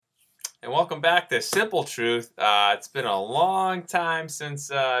and welcome back to Simple Truth. It's been a long time since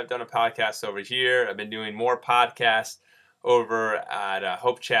I've done a podcast over here. I've been doing more podcasts over at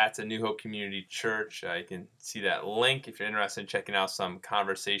Hope Chats, a New Hope Community Church. You can see that link if you're interested in checking out some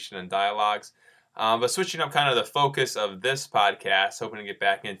conversation and dialogues. But switching up kind of the focus of this podcast, hoping to get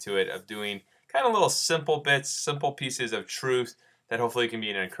back into it, of doing kind of little simple bits, simple pieces of truth that hopefully can be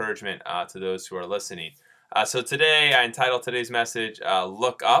an encouragement to those who are listening. So today, I entitled today's message,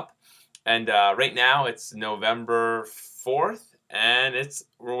 Look Up. And right now, it's November 4th, and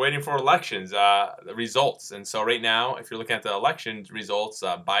we're waiting for elections, the results. And so right now, if you're looking at the election results,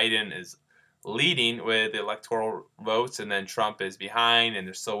 Biden is leading with the electoral votes, and then Trump is behind, and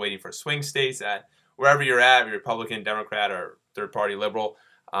they're still waiting for swing states. That wherever you're at, you're Republican, Democrat, or third-party liberal,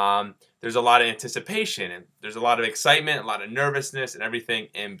 there's a lot of anticipation, and there's a lot of excitement, a lot of nervousness, and everything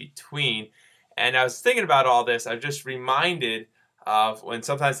in between. And I was thinking about all this. I was just reminded of when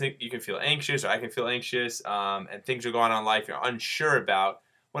sometimes you can feel anxious, or I can feel anxious, and things are going on in life you're unsure about.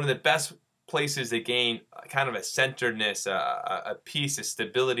 One of the best places to gain kind of a centeredness, a peace, a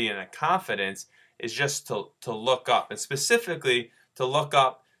stability, and a confidence is just to look up, and specifically to look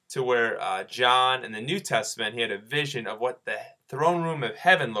up to where John in the New Testament, he had a vision of what the throne room of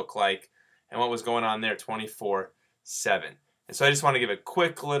heaven looked like and what was going on there 24/7. And so I just want to give a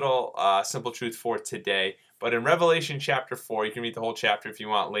quick little simple truth for today. But in Revelation chapter 4, you can read the whole chapter if you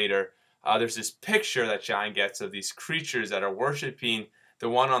want later, there's this picture that John gets of these creatures that are worshiping the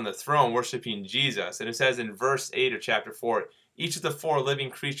one on the throne, worshiping Jesus. And it says in verse 8 of chapter 4, each of the four living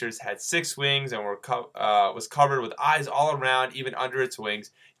creatures had 6 wings and was covered with eyes all around, even under its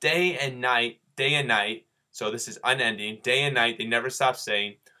wings, day and night. So this is unending. Day and night, they never stop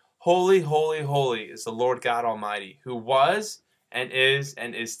saying, Holy, holy, holy is the Lord God Almighty, who was and is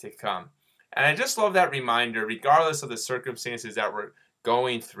to come. And I just love that reminder, regardless of the circumstances that we're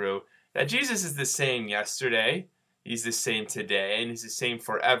going through, that Jesus is the same yesterday, he's the same today, and he's the same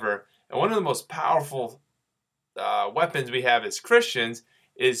forever. And one of the most powerful weapons we have as Christians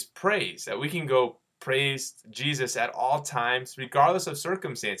is praise, that we can go praise Jesus at all times, regardless of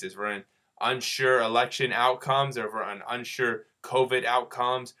circumstances. We're in unsure election outcomes, or we're in unsure COVID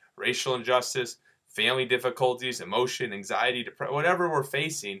outcomes, racial injustice, family difficulties, emotion, anxiety, depression, whatever we're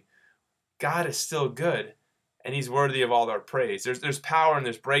facing, God is still good, and he's worthy of all our praise. There's power and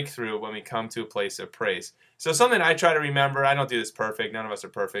there's breakthrough when we come to a place of praise. So something I try to remember, I don't do this perfect, none of us are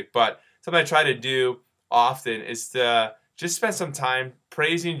perfect, but something I try to do often is to just spend some time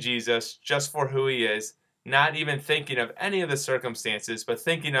praising Jesus just for who he is, not even thinking of any of the circumstances, but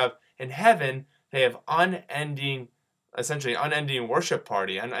thinking of in heaven, they have essentially unending worship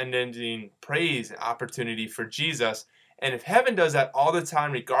party, unending praise opportunity for Jesus. And if heaven does that all the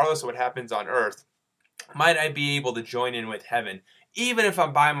time, regardless of what happens on earth, might I be able to join in with heaven, even if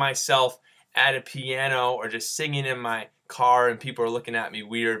I'm by myself at a piano or just singing in my car and people are looking at me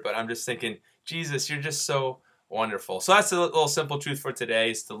weird, but I'm just thinking, Jesus, you're just so wonderful. So that's a little simple truth for today,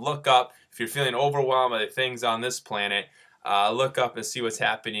 is to look up. If you're feeling overwhelmed by the things on this planet, look up and see what's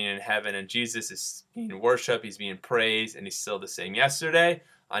happening in heaven. And Jesus is being worshipped, he's being praised, and he's still the same yesterday.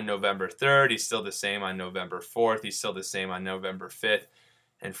 On November 3rd, he's still the same on November 4th, he's still the same on November 5th,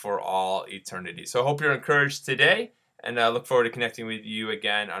 and for all eternity. So I hope you're encouraged today, and I look forward to connecting with you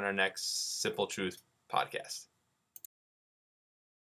again on our next Simple Truth podcast.